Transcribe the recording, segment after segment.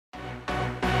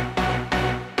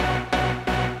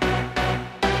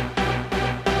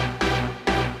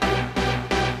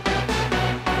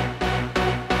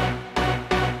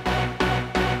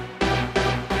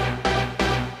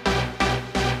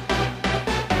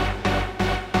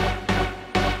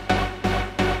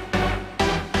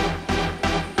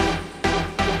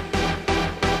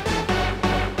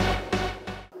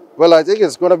Well, I think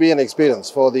it's going to be an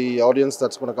experience for the audience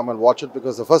that's going to come and watch it,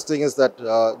 because the first thing is that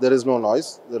there is no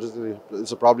noise.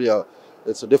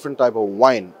 It's a different type of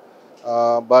whine.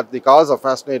 But the cars are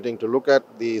fascinating to look at.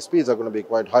 The speeds are going to be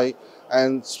quite high,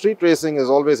 and street racing is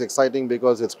always exciting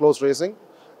because it's close racing,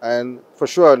 and for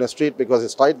sure in a street, because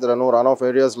it's tight, there are no runoff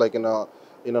areas like in a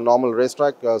normal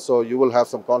racetrack. So you will have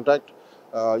some contact.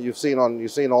 You've seen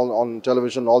on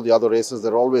television all the other races.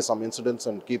 There are always some incidents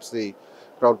and keeps the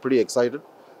crowd pretty excited.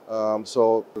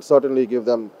 So it'll certainly give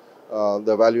them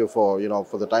the value for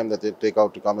the time that they take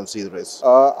out to come and see the race.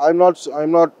 I'm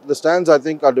not. The stands, I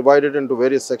think, are divided into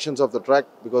various sections of the track,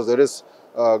 because there is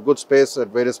good space at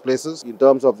various places. In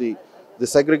terms of the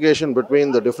segregation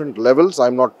between the different levels,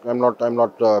 I'm not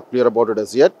clear about it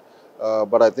as yet.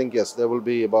 But I think yes, there will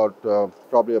be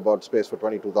probably about space for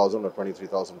 22,000 or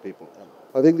 23,000 people.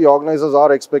 I think the organizers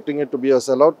are expecting it to be a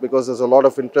sellout, because there's a lot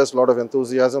of interest, a lot of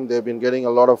enthusiasm. They've been getting a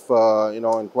lot of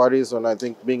inquiries, and I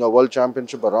think being a world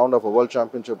championship, a round of a world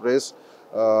championship race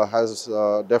has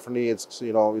definitely its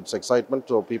excitement.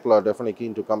 So people are definitely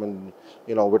keen to come and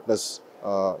witness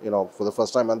for the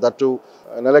first time, and that too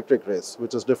an electric race,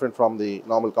 which is different from the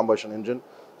normal combustion engine.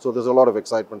 So there's a lot of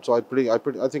excitement. So I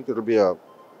think it'll be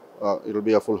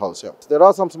a full house. Yeah, there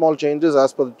are some small changes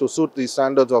to suit the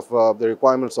standards of the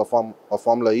requirements of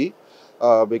Formula E,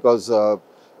 because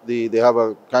they have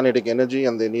a kinetic energy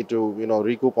and they need to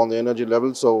recoup on the energy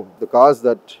level. So the cars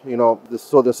that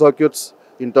the circuits,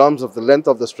 in terms of the length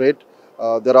of the straight,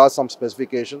 there are some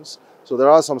specifications. So there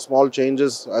are some small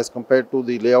changes as compared to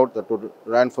the layout that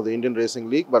ran for the Indian Racing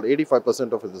League, but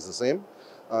 85% of it is the same.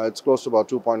 It's close to about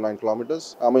 2.9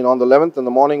 kilometers. I mean, on the 11th in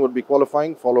the morning would be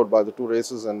qualifying, followed by the two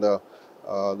races, and the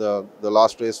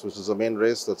last race, which is the main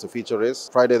race, that's a feature race.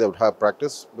 Friday they would have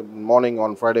practice, but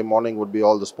on Friday morning would be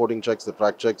all the sporting checks, the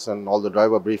track checks, and all the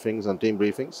driver briefings and team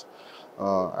briefings.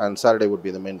 And Saturday would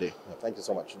be the main day. Thank you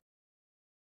so much.